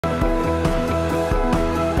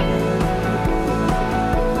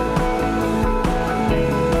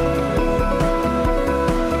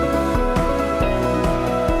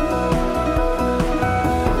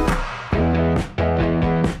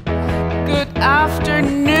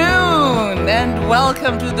afternoon, and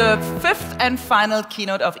welcome to the fifth and final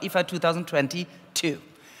keynote of IFA 2022.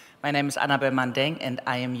 My name is Annabelle Mandeng, and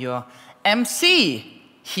I am your MC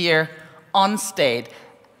here on stage.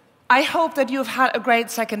 I hope that you've had a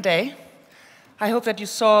great second day. I hope that you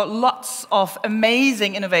saw lots of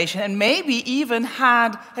amazing innovation and maybe even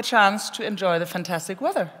had a chance to enjoy the fantastic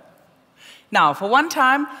weather. Now, for one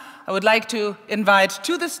time, I would like to invite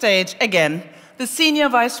to the stage again the Senior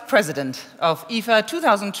Vice President of IFA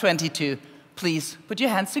 2022. Please put your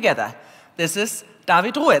hands together. This is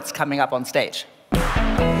David Ruetz coming up on stage.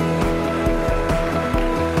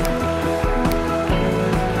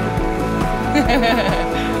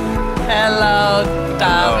 Hello,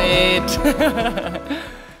 David. Hello.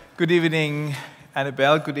 Good evening,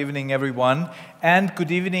 Annabelle. Good evening, everyone. And good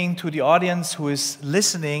evening to the audience who is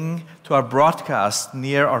listening to our broadcast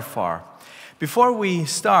near or far. Before we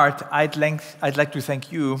start, I'd like to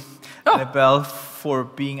thank you, Annabelle, for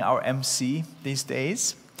being our MC these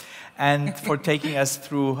days and for taking us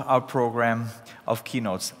through our program of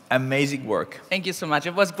keynotes. Amazing work. Thank you so much.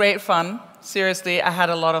 It was great fun. Seriously, I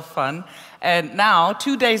had a lot of fun. And now,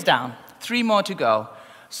 2 days down, 3 more to go.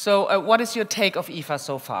 So what is your take of IFA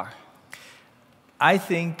so far? I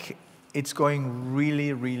think it's going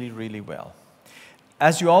really, really, really well.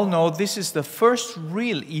 As you all know, this is the first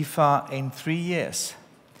real IFA in 3 years.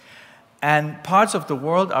 And parts of the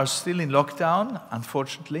world are still in lockdown,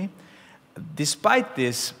 unfortunately. Despite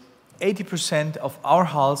this, 80% of our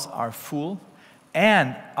halls are full,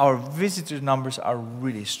 and our visitor numbers are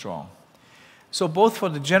really strong. So both for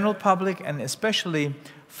the general public and especially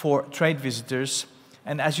for trade visitors.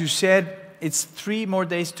 And as you said, it's 3 more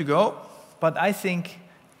days to go, but I think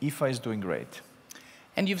IFA is doing great.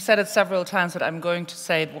 And you've said it several times, but I'm going to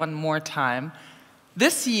say it one more time.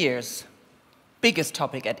 This year's biggest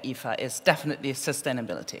topic at IFA is definitely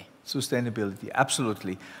sustainability. Sustainability,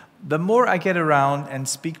 absolutely. The more I get around and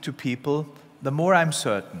speak to people, the more I'm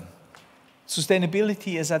certain.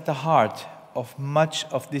 Sustainability is at the heart of much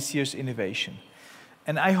of this year's innovation.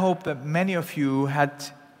 And I hope that many of you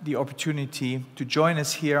had the opportunity to join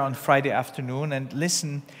us here on Friday afternoon and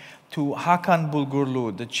listen to Hakan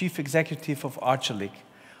Bulgurlu, the Chief Executive of Arçelik.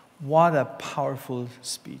 What a powerful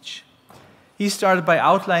speech. He started by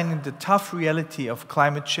outlining the tough reality of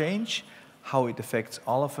climate change, how it affects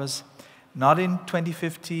all of us, not in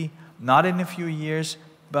 2050, not in a few years,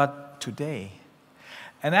 but today.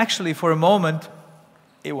 And actually, for a moment,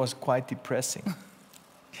 it was quite depressing.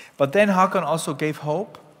 But then Hakan also gave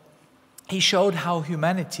hope. He showed how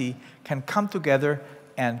humanity can come together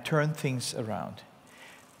and turn things around.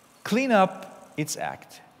 Clean up its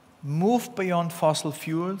act, move beyond fossil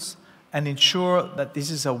fuels, and ensure that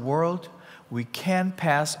this is a world we can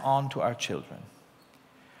pass on to our children.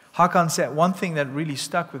 Hakan said one thing that really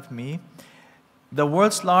stuck with me. The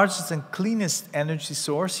world's largest and cleanest energy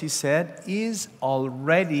source, he said, is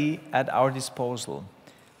already at our disposal.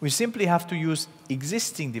 We simply have to use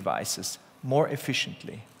existing devices more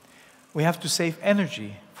efficiently. We have to save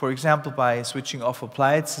energy, for example, by switching off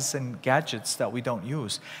appliances and gadgets that we don't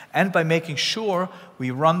use, and by making sure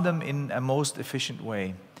we run them in a most efficient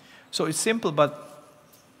way. So it's simple, but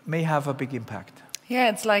may have a big impact. Yeah,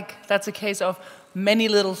 it's like that's a case of many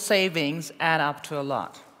little savings add up to a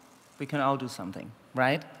lot. We can all do something,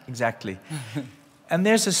 right? Exactly. And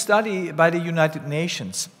there's a study by the United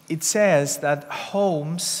Nations. It says that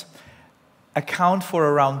homes account for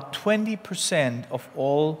around 20% of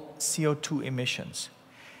all CO2 emissions.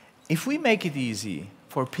 If we make it easy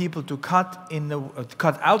for people to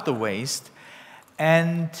cut out the waste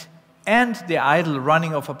and the idle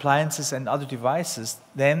running of appliances and other devices,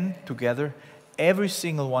 then together, every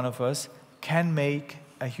single one of us can make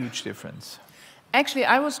a huge difference. Actually,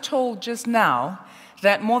 I was told just now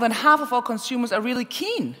that more than half of our consumers are really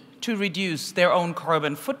keen to reduce their own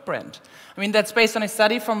carbon footprint. I mean, that's based on a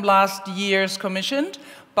study from last year's commissioned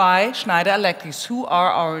by SCHNEIDER ELECTRIC, who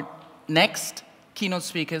are our next keynote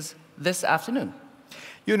speakers this afternoon.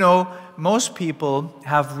 You know, most people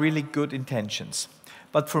have really good intentions,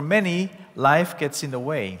 but for many, life gets in the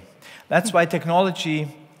way. That's why technology,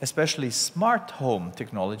 especially smart home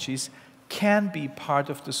technologies, can be part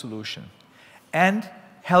of the solution and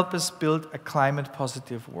help us build a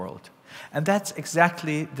climate-positive world. And that's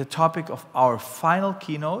exactly the topic of our final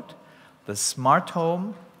keynote. The smart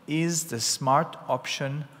home is the smart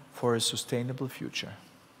option for a sustainable future.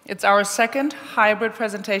 It's our second hybrid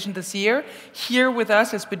presentation this year. Here with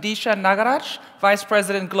us is Bidisha Nagaraj, Vice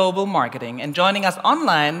President Global Marketing. And joining us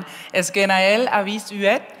online is Gwenaelle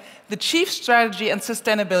Avice-Huet, the Chief Strategy and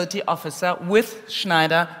Sustainability Officer with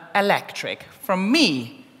SCHNEIDER Electric. From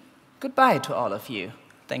me, goodbye to all of you.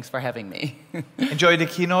 Thanks for having me. Enjoy the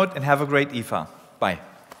keynote and have a great IFA. Bye.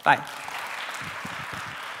 Bye.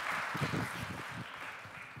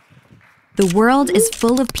 The world is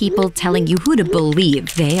full of people telling you who to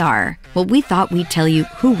believe they are. Well, we thought we'd tell you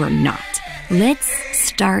who we're not. Let's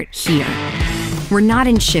start here. We're not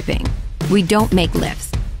in shipping. We don't make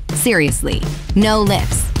lifts. Seriously, no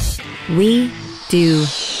lifts. We do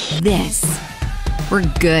this. We're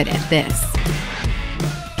good at this.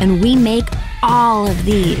 And we make all of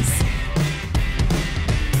these.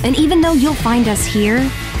 And even though you'll find us here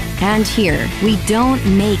and here, we don't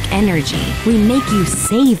make energy. We make you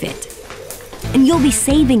save it. And you'll be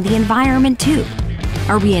saving the environment too.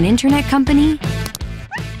 Are we an internet company?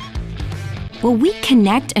 Well, we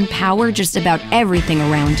connect and power just about everything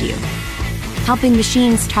around you, helping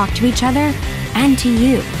machines talk to each other and to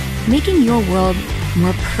you, making your world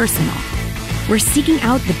more personal. We're seeking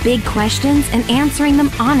out the big questions and answering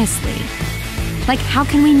them honestly. Like, how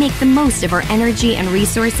can we make the most of our energy and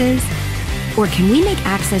resources? Or can we make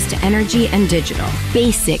access to energy and digital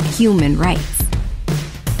basic human rights?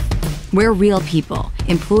 We're real people,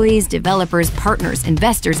 employees, developers, partners,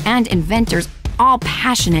 investors, and inventors, all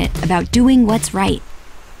passionate about doing what's right.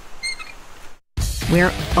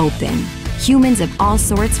 We're open. Humans of all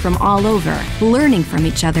sorts from all over, learning from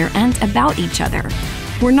each other and about each other.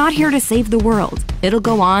 We're not here to save the world. It'll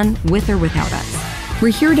go on with or without us.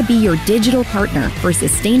 We're here to be your digital partner for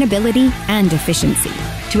sustainability and efficiency,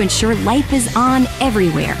 to ensure life is on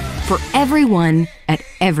everywhere, for everyone, at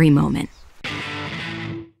every moment.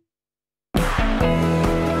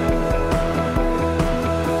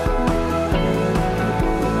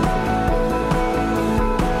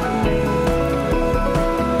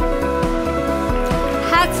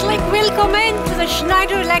 Willkommen to the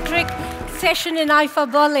Schneider Electric session in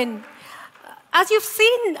IFA Berlin. As you've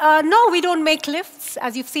seen, no, we don't make lifts,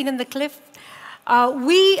 as you've seen in the clip.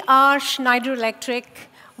 We are Schneider Electric.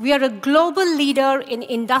 We are a global leader in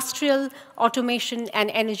industrial automation and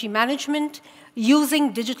energy management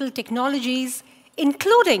using digital technologies,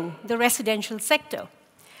 including the residential sector.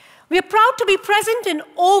 We are proud to be present in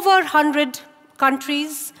over 100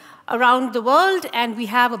 countries around the world, and we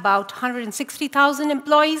have about 160,000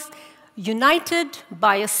 employees united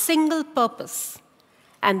by a single purpose,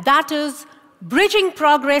 and that is bridging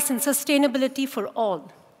progress and sustainability for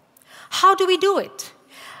all. How do we do it?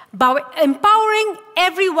 By empowering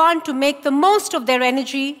everyone to make the most of their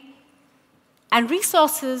energy and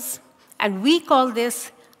resources, and we call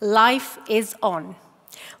this Life is On.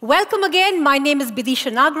 Welcome again. My name is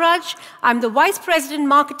Bidisha Nagraj. I'm the Vice President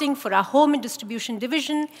Marketing for our Home and Distribution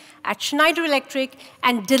Division at Schneider Electric,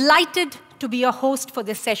 and delighted to be your host for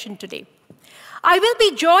this session today. I will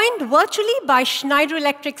be joined virtually by Schneider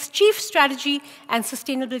Electric's Chief Strategy and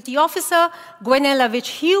Sustainability Officer, Gwenaelle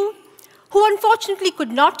Avice-Huet, who unfortunately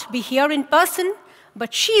could not be here in person,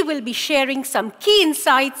 but she will be sharing some key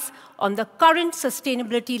insights on the current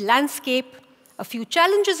sustainability landscape, a few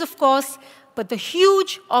challenges, of course, but the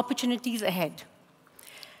huge opportunities ahead.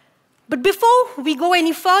 But before we go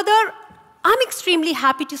any further, I'm extremely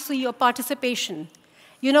happy to see your participation.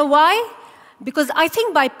 You know why? Because I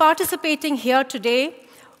think by participating here today,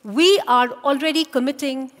 we are already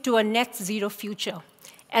committing to a net zero future,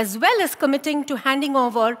 as well as committing to handing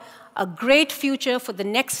over a great future for the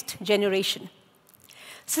next generation.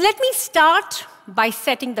 So let me start by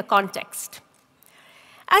setting the context.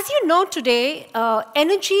 As you know today,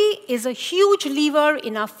 energy is a huge lever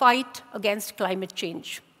in our fight against climate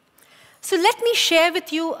change. So let me share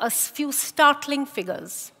with you a few startling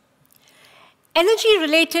figures.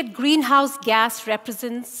 Energy-related greenhouse gas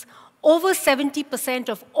represents over 70%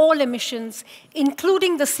 of all emissions,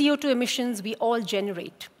 including the CO2 emissions we all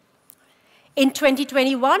generate. In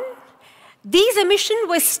 2021, these emissions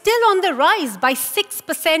were still on the rise by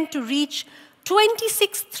 6% to reach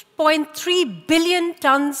 26.3 billion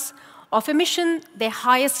tons of emission, their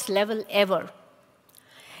highest level ever.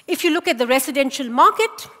 If you look at the residential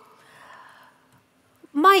market,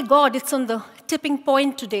 my God, it's on the tipping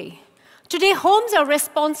point today. Today, homes are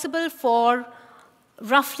responsible for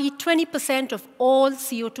roughly 20% of all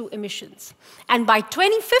CO2 emissions. And by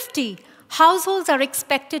 2050, households are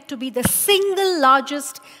expected to be the single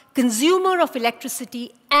largest consumer of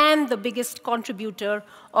electricity and the biggest contributor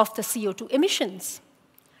of the CO2 emissions.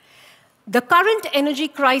 The current energy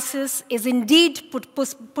crisis is indeed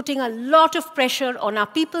putting a lot of pressure on our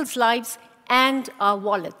people's lives and our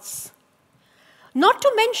wallets. Not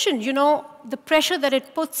to mention, the pressure that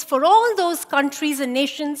it puts for all those countries and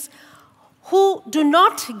nations who do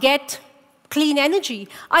not get clean energy.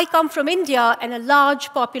 I come from India, and a large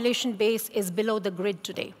population base is below the grid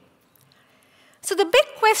today. So the big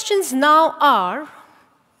questions now are,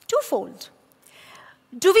 Twofold.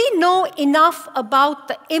 Do we know enough about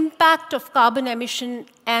the impact of carbon emission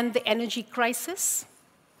and the energy crisis?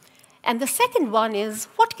 And the second one is,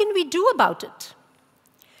 what can we do about it?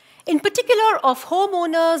 In particular, of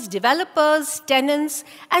homeowners, developers, tenants,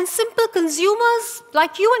 and simple consumers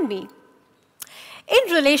like you and me.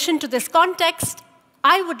 In relation to this context,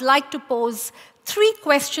 I would like to pose 3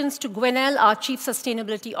 questions to Gwenaelle, our Chief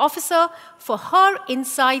Sustainability Officer, for her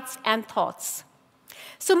insights and thoughts.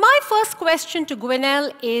 So my first question to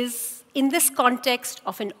Gwenaelle is, in this context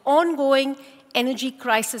of an ongoing energy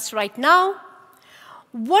crisis right now,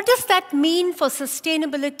 what does that mean for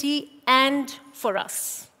sustainability and for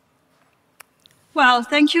us? Well,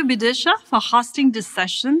 thank you, Bidisha, for hosting this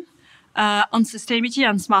session on sustainability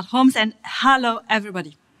and smart homes, and hello,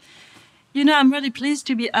 everybody. You know, I'm really pleased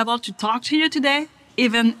to be able to talk to you today,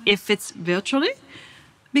 even if it's virtually,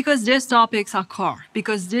 because these topics are core,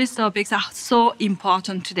 because these topics are so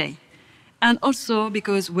important today, and also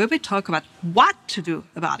because we will talk about what to do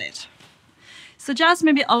about it. So just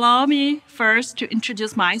maybe allow me first to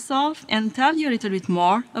introduce myself and tell you a little bit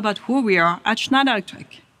more about who we are at Schneider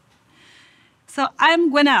Electric. So I'm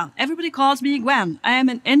Gwenaelle. Everybody calls me Gwen. I am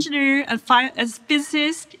an engineer and a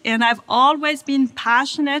physicist, and I've always been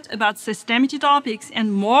passionate about sustainability topics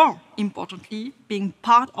and, more importantly, being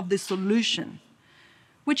part of the solution,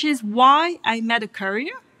 which is why I made a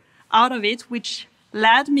career out of it, which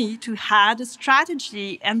led me to head the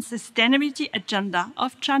strategy and sustainability agenda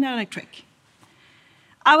of Schneider Electric.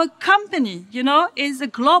 Our company, you know, is a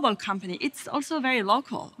global company. It's also very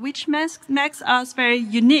local, which makes us very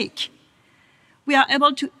unique. We are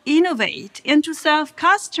able to innovate and to serve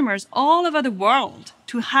customers all over the world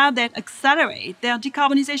to have that accelerate their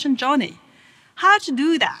decarbonization journey. How to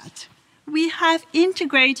do that? We have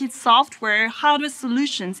integrated software, hardware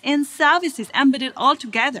solutions, and services embedded all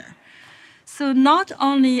together. So not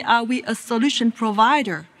only are we a solution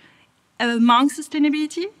provider among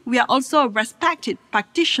sustainability, we are also a respected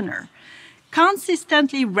practitioner,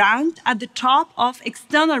 consistently ranked at the top of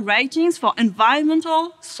external ratings for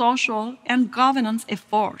environmental, social, and governance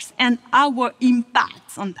efforts, and our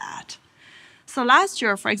impacts on that. So last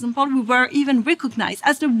year, for example, we were even recognized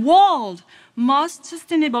as the world's most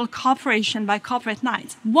sustainable corporation by Corporate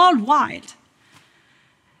Knights, worldwide.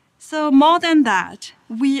 So more than that,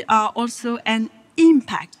 we are also an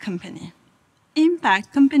impact company.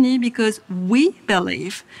 Impact company because we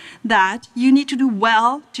believe that you need to do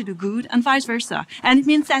well to do good and vice versa. And it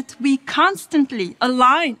means that we constantly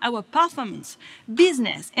align our performance,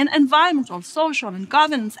 business, and environmental, social, and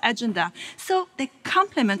governance agenda so they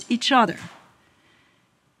complement each other.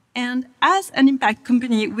 And as an impact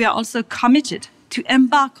company, we are also committed to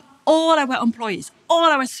embark all our employees, all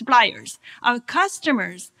our suppliers, our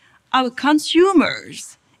customers, our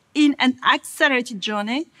consumers in an accelerated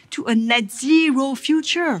journey to a net zero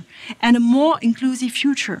future and a more inclusive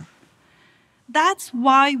future. That's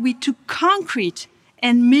why we took concrete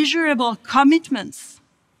and measurable commitments,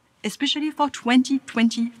 especially for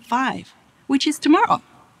 2025, which is tomorrow.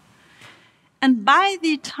 And by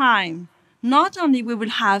the time, not only we will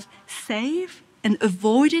have saved and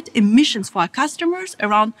avoided emissions for our customers,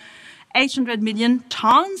 around 800 million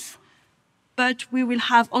tons, but we will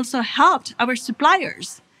have also helped our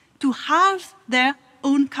suppliers to halve their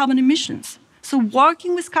own carbon emissions. So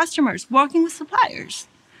working with customers, working with suppliers.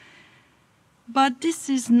 But this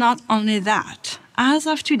is not only that. As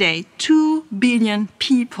of today, 2 billion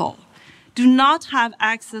people do not have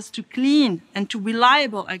access to clean and to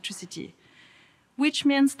reliable electricity, which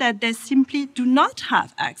means that they simply do not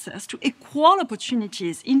have access to equal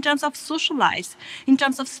opportunities in terms of social lives, in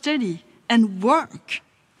terms of study and work.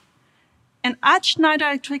 And at Schneider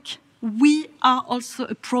Electric, we are also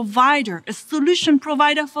a provider, a solution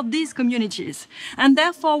provider for these communities. And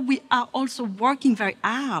therefore, we are also working very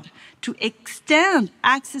hard to extend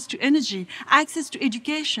access to energy, access to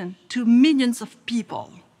education to millions of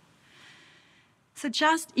people. So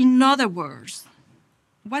just in other words,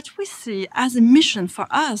 what we see as a mission for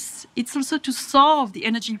us, it's also to solve the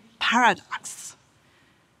energy paradox.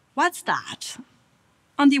 What's that?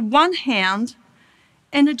 On the one hand,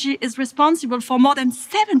 energy is responsible for more than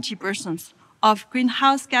 70% of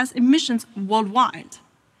greenhouse gas emissions worldwide.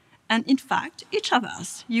 And in fact, each of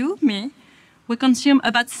us, you, me, we consume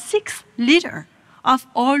about 6 liters of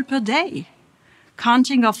oil per day,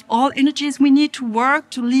 counting of all energies we need to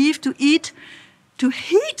work, to live, to eat, to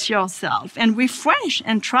heat yourself and refresh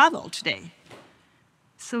and travel today.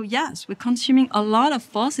 So yes, we're consuming a lot of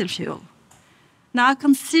fossil fuel. Now,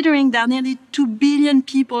 considering that nearly 2 billion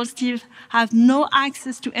people still have no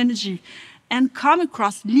access to energy, and come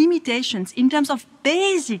across limitations in terms of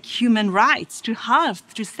basic human rights to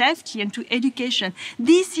health, to safety, and to education.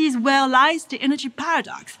 This is where lies the energy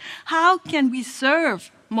paradox. How can we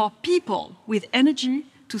serve more people with energy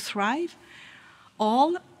to thrive,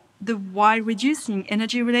 all the while reducing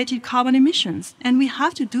energy-related carbon emissions? And we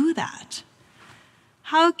have to do that.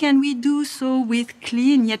 How can we do so with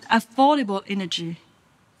clean yet affordable energy?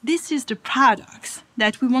 This is the paradox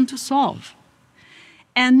that we want to solve.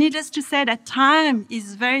 And needless to say that time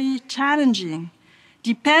is very challenging.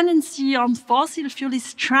 Dependency on fossil fuel is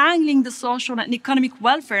strangling the social and economic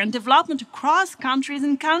welfare and development across countries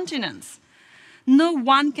and continents. No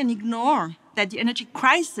one can ignore that the energy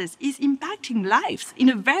crisis is impacting lives in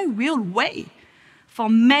a very real way for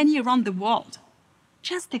many around the world.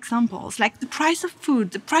 Just examples like the price of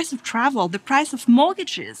food, the price of travel, the price of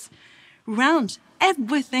mortgages, rent,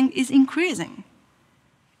 everything is increasing.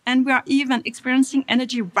 And we are even experiencing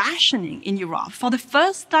energy rationing in Europe for the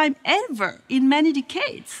first time ever in many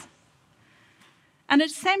decades. And at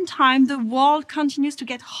the same time, the world continues to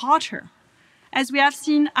get hotter, as we have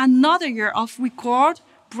seen another year of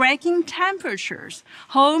record-breaking temperatures,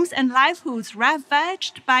 homes and livelihoods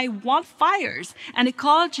ravaged by wildfires and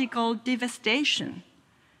ecological devastation.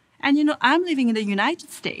 And you know, I'm living in the United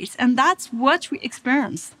States, and that's what we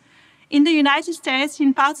experience. In the United States,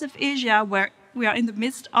 in parts of Asia where we are in the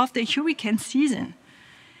midst of the hurricane season,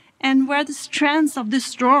 and where the strengths of the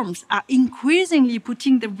storms are increasingly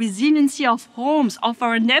putting the resiliency of homes, of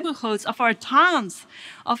our neighborhoods, of our towns,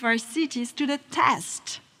 of our cities to the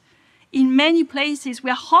test. In many places,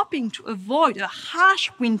 we are hoping to avoid a harsh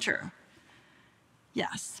winter.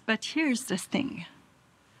 Yes, but here's the thing.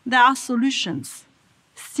 There are solutions,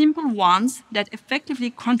 simple ones that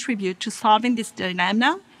effectively contribute to solving this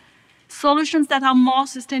dilemma, solutions that are more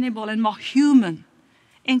sustainable and more human,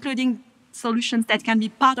 including solutions that can be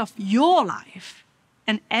part of your life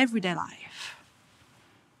and everyday life.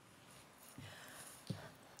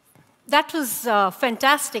 That was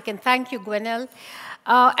fantastic, and thank you, Gwenaelle.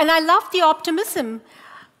 And I love the optimism.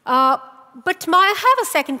 But I have a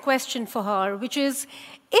second question for her, which is,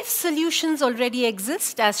 if solutions already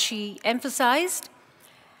exist, as she emphasized,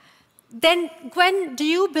 then, Gwen, do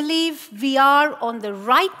you believe we are on the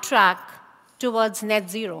right track towards net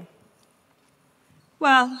zero?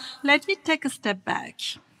 Well, let me take a step back.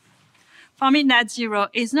 For me, net zero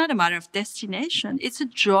is not a matter of destination. It's a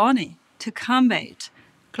journey to combat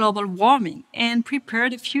global warming and prepare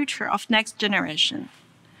the future of next generation.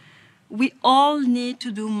 We all need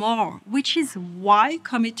to do more, which is why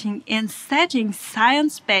committing and setting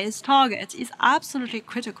science-based targets is absolutely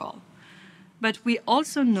critical. But we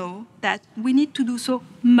also know that we need to do so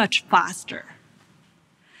much faster.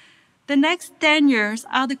 The next 10 years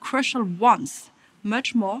are the crucial ones,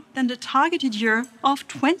 much more than the targeted year of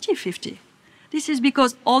 2050. This is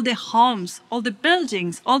because all the homes, all the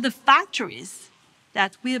buildings, all the factories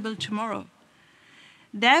that we build tomorrow,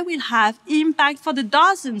 they will have impact for the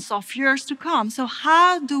dozens of years to come. So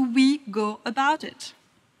how do we go about it?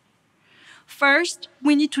 First,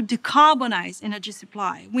 we need to decarbonize energy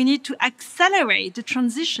supply. We need to accelerate the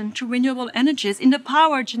transition to renewable energies in the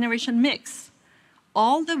power generation mix,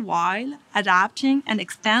 all the while adapting and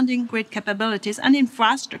expanding grid capabilities and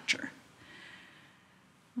infrastructure.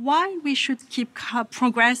 While we should keep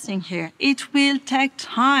progressing here, it will take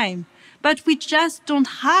time, but we just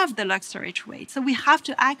don't have the luxury to wait, so we have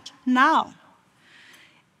to act now.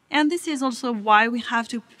 And this is also why we have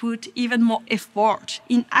to put even more effort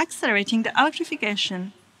in accelerating the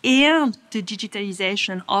electrification and the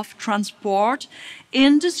digitalization of transport,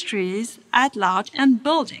 industries at large, and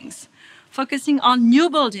buildings, focusing on new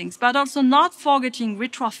buildings, but also not forgetting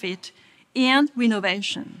retrofit and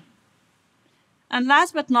renovation. And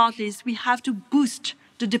last but not least, we have to boost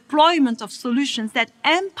the deployment of solutions that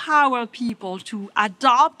empower people to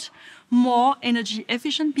adopt more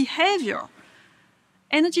energy-efficient behavior.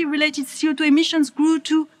 Energy-related CO2 emissions grew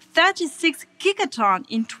to 36 gigatons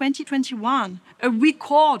in 2021, a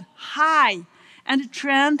record high, and a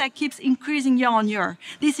trend that keeps increasing year on year.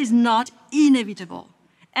 This is not inevitable,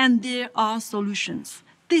 and there are solutions.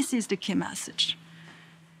 This is the key message.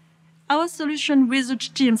 Our solution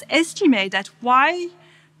research teams estimate that while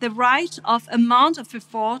the right of amount of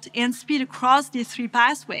effort and speed across these three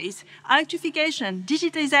pathways, electrification,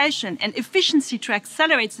 digitization, and efficiency to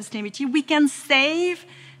accelerate sustainability, we can save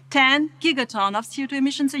 10 gigatons of CO2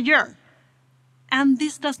 emissions a year. And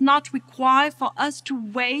this does not require for us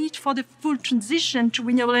to wait for the full transition to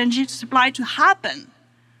renewable energy supply to happen.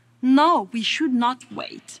 No, we should not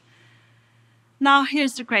wait. Now,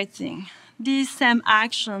 here's the great thing. These same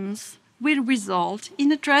actions will result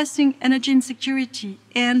in addressing energy insecurity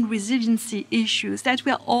and resiliency issues that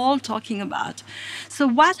we're all talking about. So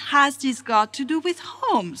what has this got to do with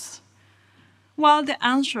homes? Well, the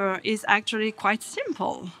answer is actually quite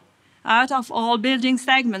simple. Out of all building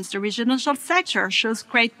segments, the residential sector shows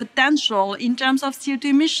great potential in terms of CO2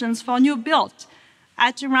 emissions for new build,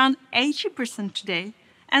 at around 80% today,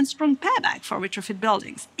 and strong payback for retrofit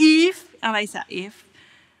buildings, if, and I say if,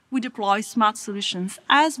 we deploy smart solutions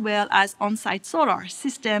as well as on-site solar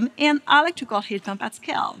system and electrical heat pump at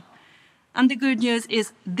scale. And the good news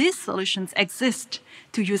is these solutions exist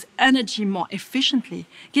to use energy more efficiently,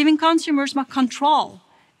 giving consumers more control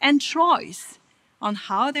and choice on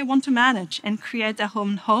how they want to manage and create their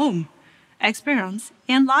home experience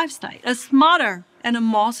and lifestyle, a smarter and a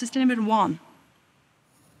more sustainable one.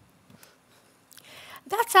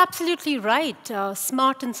 That's absolutely right,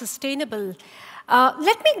 smart and sustainable.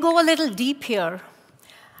 Let me go a little deep here.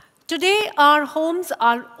 Today, our homes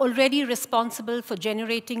are already responsible for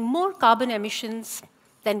generating more carbon emissions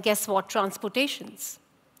than, guess what, transportations.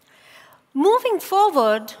 Moving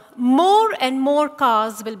forward, more and more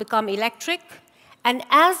cars will become electric, and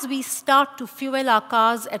as we start to fuel our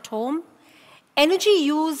cars at home, energy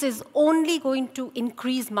use is only going to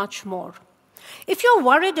increase much more. If you're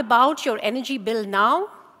worried about your energy bill now,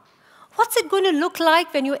 what's it going to look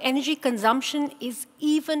like when your energy consumption is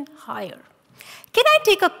even higher? Can I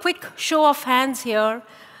take a quick show of hands here?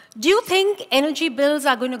 Do you think energy bills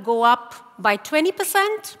are going to go up by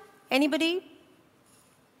 20%? Anybody?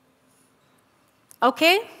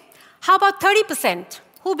 Okay. How about 30%?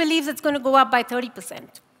 Who believes it's going to go up by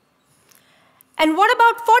 30%? And what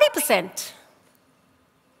about 40%?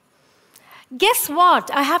 Guess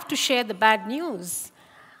what? I have to share the bad news.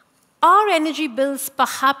 Our energy bills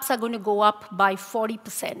perhaps are going to go up by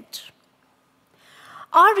 40%.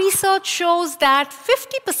 Our research shows that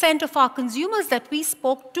 50% of our consumers that we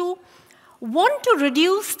spoke to want to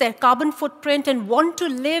reduce their carbon footprint and want to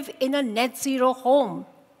live in a net zero home.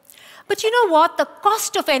 But you know what? The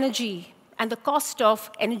cost of energy and the cost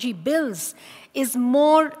of energy bills is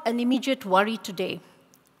more an immediate worry today.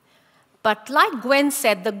 But like Gwen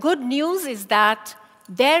said, the good news is that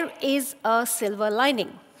there is a silver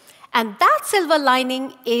lining. And that silver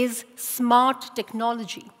lining is smart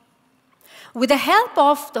technology. With the help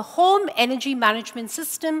of the home energy management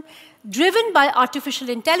system, driven by artificial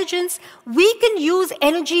intelligence, we can use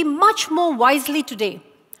energy much more wisely today.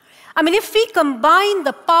 I mean, if we combine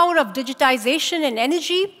the power of digitization and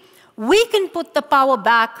energy, we can put the power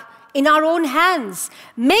back in our own hands,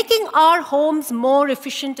 making our homes more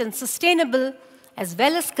efficient and sustainable, as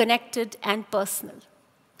well as connected and personal.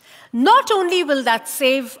 Not only will that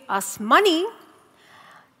save us money,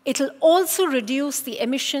 it'll also reduce the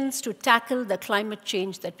emissions to tackle the climate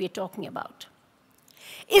change that we're talking about.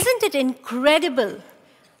 Isn't it incredible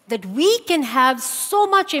that we can have so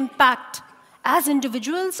much impact as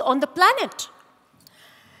individuals on the planet?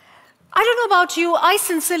 I don't know about you, I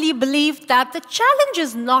sincerely believe that the challenge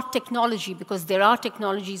is not technology, because there are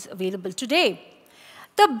technologies available today.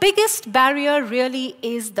 The biggest barrier really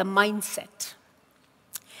is the mindset.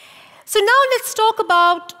 So now let's talk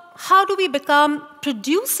about how do we become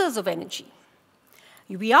producers of energy.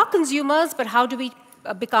 We are consumers, but how do we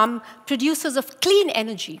become producers of clean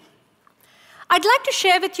energy? I'd like to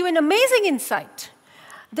share with you an amazing insight.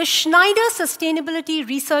 The Schneider Sustainability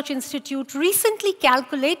Research Institute recently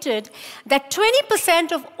calculated that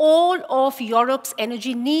 20% of all of Europe's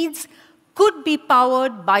energy needs could be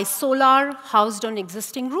powered by solar housed on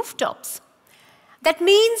existing rooftops. That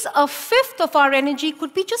means a fifth of our energy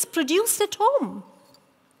could be just produced at home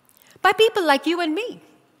by people like you and me.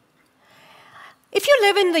 If you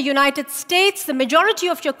live in the United States, the majority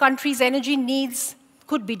of your country's energy needs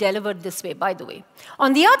could be delivered this way, by the way.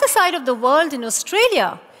 On the other side of the world, in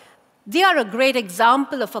Australia, they are a great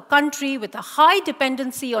example of a country with a high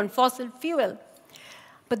dependency on fossil fuel.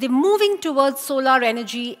 But they're moving towards solar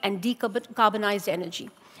energy and decarbonized energy.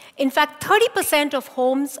 In fact, 30% of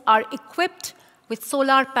homes are equipped with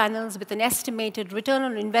solar panels with an estimated return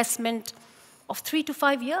on investment of 3 to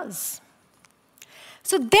 5 years.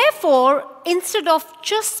 So therefore, instead of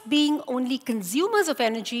just being only consumers of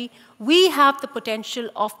energy, we have the potential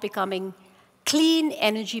of becoming clean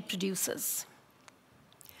energy producers.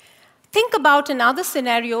 Think about another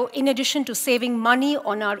scenario. In addition to saving money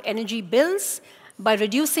on our energy bills by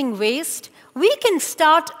reducing waste, we can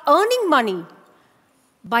start earning money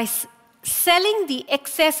by selling the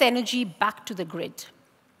excess energy back to the grid.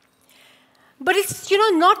 But it's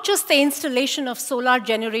not just the installation of solar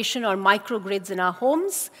generation or microgrids in our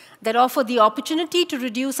homes that offer the opportunity to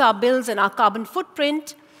reduce our bills and our carbon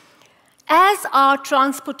footprint. as our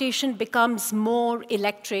transportation becomes more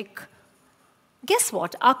electric, guess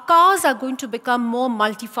what? Our cars are going to become more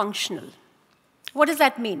multifunctional. What does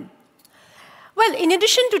that mean? Well, in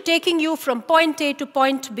addition to taking you from point A to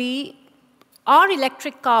point B, our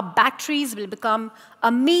electric car batteries will become a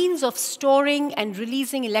means of storing and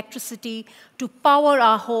releasing electricity to power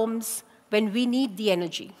our homes when we need the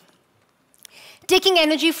energy. Taking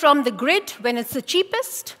energy from the grid when it's the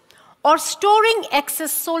cheapest, or storing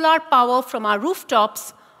excess solar power from our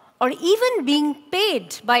rooftops, or even being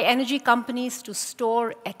paid by energy companies to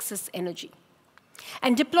store excess energy.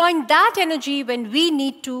 And deploying that energy when we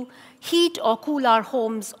need to heat or cool our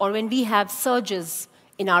homes, or when we have surges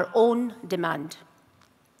in our own demand.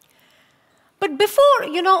 But before,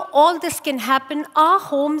 all this can happen, our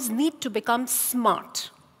homes need to become smart.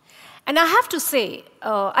 And I have to say,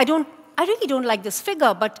 I really don't like this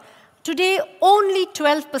figure, but today only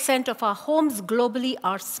 12% of our homes globally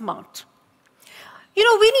are smart.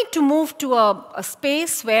 We need to move to a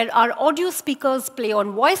space where our audio speakers play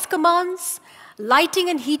on voice commands, lighting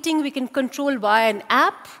and heating we can control via an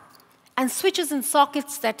app, and switches and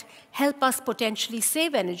sockets that help us potentially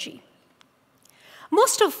save energy.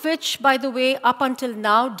 Most of which, by the way, up until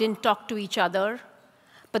now, didn't talk to each other.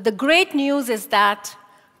 But the great news is that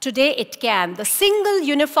today it can. The single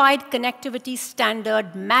unified connectivity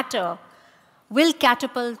standard, Matter, will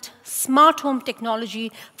catapult smart home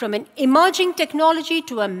technology from an emerging technology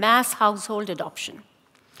to a mass household adoption.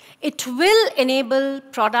 It will enable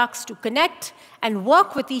products to connect and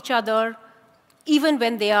work with each other even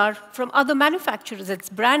when they are from other manufacturers. It's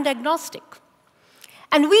brand agnostic.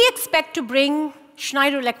 And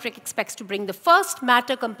Schneider Electric expects to bring the first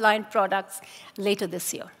Matter-compliant products later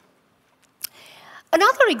this year.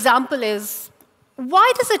 Another example is,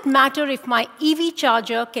 why does it matter if my EV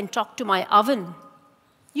charger can talk to my oven?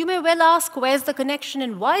 You may well ask, where's the connection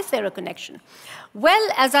and why is there a connection? Well,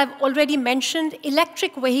 as I've already mentioned,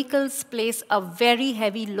 electric vehicles place a very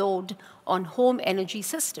heavy load on home energy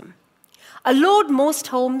system. A load most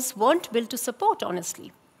homes weren't built to support,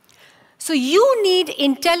 honestly. So you need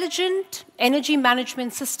intelligent energy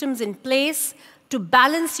management systems in place to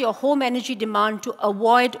balance your home energy demand to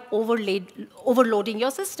avoid overloading your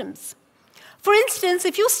systems. For instance,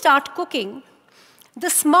 if you start cooking, the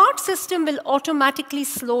smart system will automatically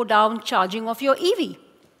slow down charging of your EV.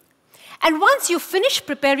 And once you finish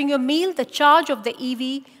preparing your meal, the charge of the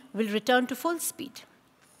EV will return to full speed.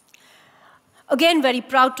 Again, very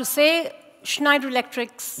proud to say, Schneider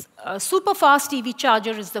Electric's super-fast EV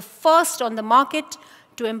charger is the first on the market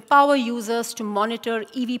to empower users to monitor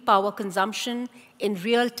EV power consumption in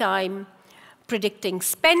real time, predicting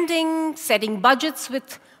spending, setting budgets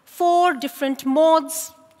with 4 different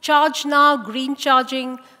modes: charge now, green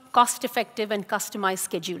charging, cost-effective, and customized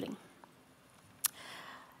scheduling.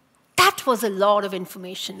 That was a lot of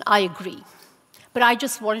information, I agree. But I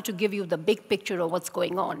just wanted to give you the big picture of what's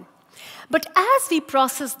going on. But as we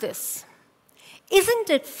process this, isn't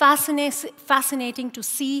it fascinating to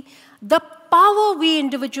see the power we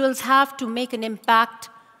individuals have to make an impact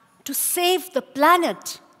to save the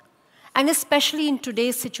planet, and especially in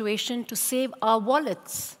today's situation, to save our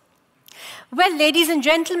wallets? Well, ladies and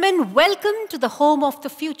gentlemen, welcome to the home of the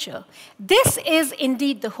future. This is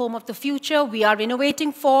indeed the home of the future we are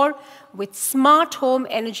innovating for, with smart home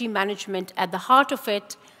energy management at the heart of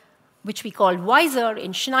it, which we call WISER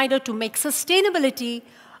in Schneider, to make sustainability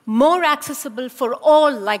more accessible for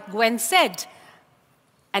all, like Gwen said,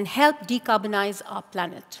 and help decarbonize our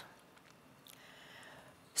planet.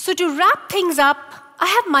 So to wrap things up, I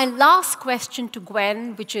have my last question to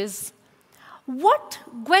Gwen, which is,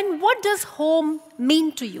 Gwen, what does home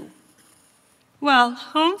mean to you? Well,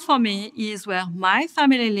 home for me is where my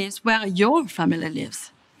family lives, where your family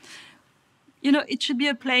lives. It should be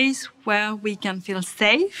a place where we can feel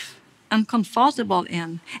safe and comfortable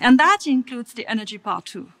in. And that includes the energy part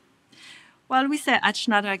too. Well, we say at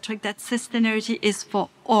Schneider Electric that sustainability is for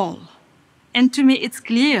all. And to me, it's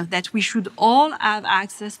clear that we should all have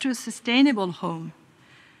access to a sustainable home.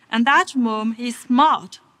 And that home is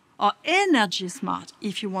smart, or energy smart,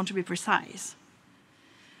 if you want to be precise.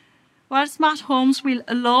 Well, smart homes will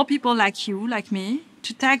allow people like you, like me,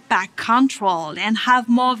 to take back control and have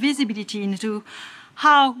more visibility into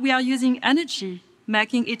how we are using energy,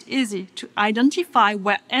 making it easy to identify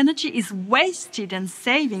where energy is wasted and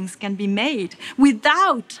savings can be made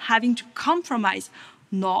without having to compromise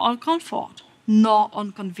nor on comfort, nor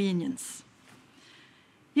on convenience.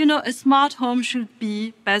 A smart home should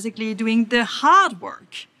be basically doing the hard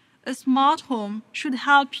work A smart home should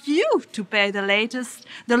help you to pay the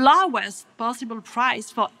lowest possible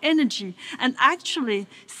price for energy and actually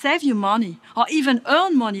save you money or even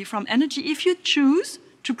earn money from energy if you choose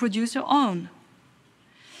to produce your own.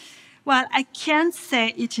 Well, I can't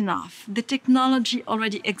say it enough. The technology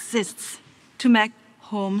already exists to make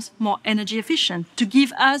homes more energy efficient, to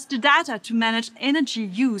give us the data to manage energy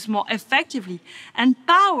use more effectively and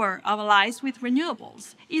power our lives with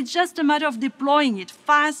renewables. It's just a matter of deploying it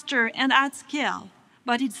faster and at scale,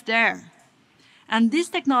 but it's there. And this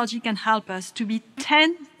technology can help us to be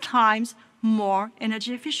 10 times more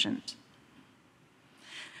energy efficient.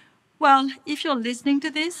 Well, if you're listening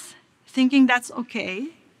to this, thinking that's okay,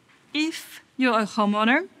 if you're a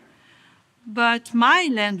homeowner, but my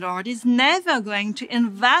landlord is never going to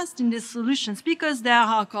invest in these solutions because they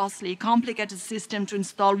are costly, complicated system to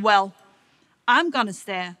install. Well, I'm going to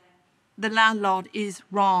say the landlord is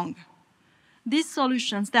wrong. These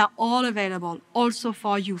solutions, they're all available also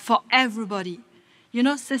for you, for everybody. You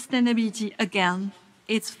know, sustainability, again,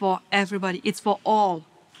 it's for everybody. It's for all.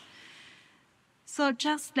 So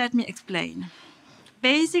just let me explain.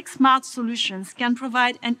 Basic smart solutions can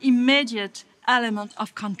provide an immediate element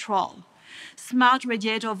of control. Smart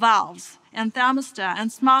radiator valves and thermostat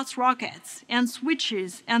and smart rockets and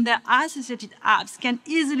switches and their associated apps can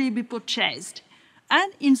easily be purchased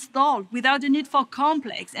and installed without the need for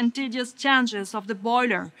complex and tedious changes of the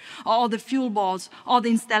boiler or the fuel boards or the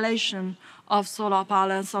installation of solar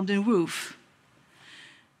panels on the roof.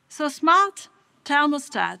 So smart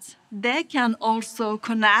thermostats, they can also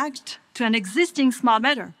connect to an existing smart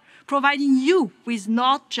meter, providing you with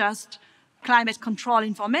not just climate control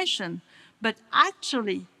information, but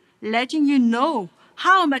actually letting you know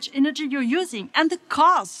how much energy you're using and the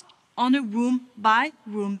cost on a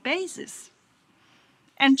room-by-room basis.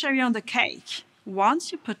 And cherry on the cake,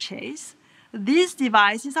 once you purchase, these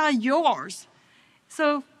devices are yours,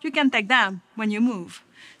 so you can take them when you move.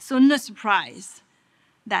 So no surprise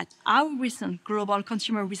that our recent global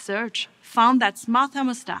consumer research found that smart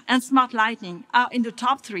thermostat and smart lighting are in the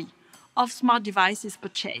top 3 of smart devices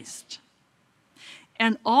purchased.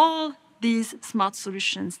 And all these smart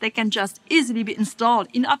solutions, they can just easily be installed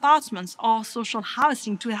in apartments or social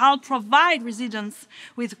housing to help provide residents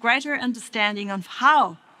with greater understanding of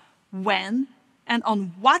how, when, and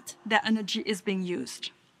on what their energy is being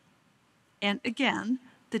used. And again,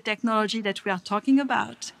 the technology that we are talking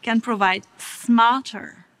about can provide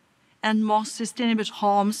smarter and more sustainable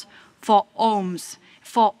homes for homes,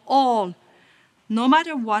 for all, no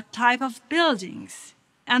matter what type of buildings.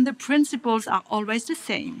 And the principles are always the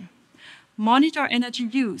same. Monitor energy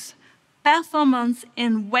use, performance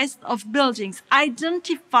and waste of buildings,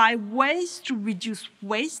 identify ways to reduce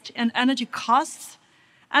waste and energy costs,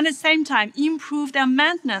 and at the same time improve their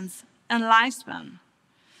maintenance and lifespan.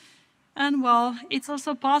 And well, it's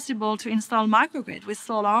also possible to install microgrid with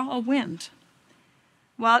solar or wind.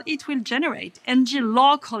 Well, it will generate energy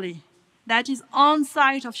locally, that is on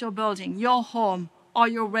site of your building, your home, or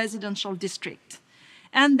your residential district.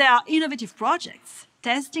 And there are innovative projects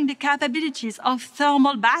testing the capabilities of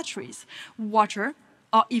thermal batteries, water,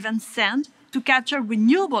 or even sand to capture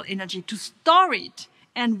renewable energy, to store it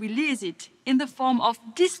and release it in the form of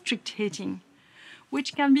district heating,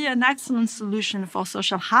 which can be an excellent solution for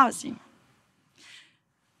social housing.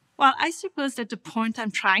 Well, I suppose that the point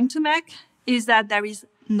I'm trying to make is that there is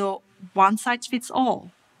no one-size-fits-all.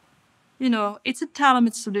 You know, it's a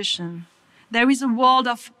tailor-made solution. There is a world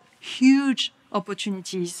of huge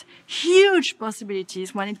opportunities, huge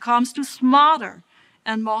possibilities when it comes to smarter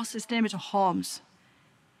and more sustainable homes.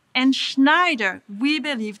 And Schneider, we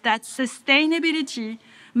believe that sustainability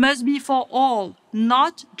must be for all,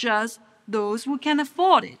 not just those who can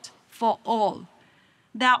afford it, for all.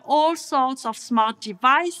 There are all sorts of smart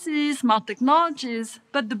devices, smart technologies,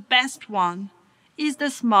 but the best one is the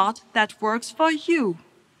smart that works for you.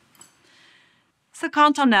 So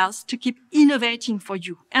count on us to keep innovating for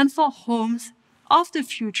you and for homes of the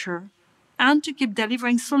future, and to keep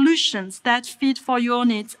delivering solutions that fit for your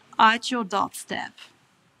needs at your doorstep.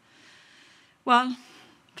 Well,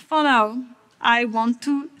 for now, I want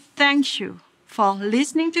to thank you for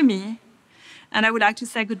listening to me, and I would like to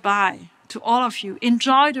say goodbye to all of you.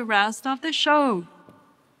 Enjoy the rest of the show.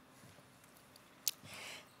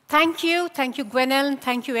 Thank you, Gwenaelle, and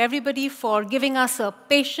thank you everybody for giving us a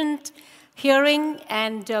patient hearing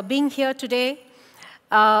and being here today.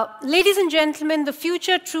 Ladies and gentlemen, the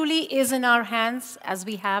future truly is in our hands, as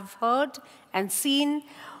we have heard and seen.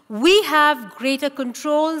 We have greater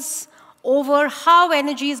controls over how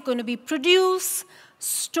energy is going to be produced,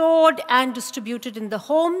 stored, and distributed in the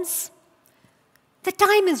homes. The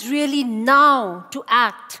time is really now to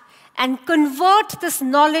act and convert this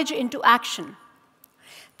knowledge into action.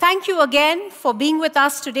 Thank you again for being with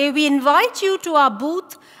us today. We invite you to our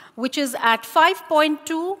booth, which is at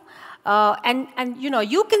 5.2, and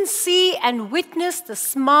you can see and witness the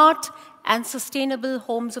smart and sustainable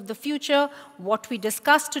homes of the future, what we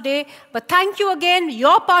discussed today. But thank you again.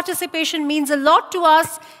 Your participation means a lot to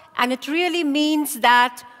us, and it really means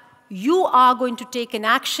that you are going to take an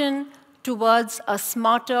action towards a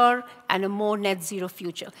smarter and a more net zero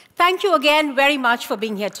future. Thank you again very much for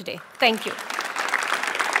being here today. Thank you.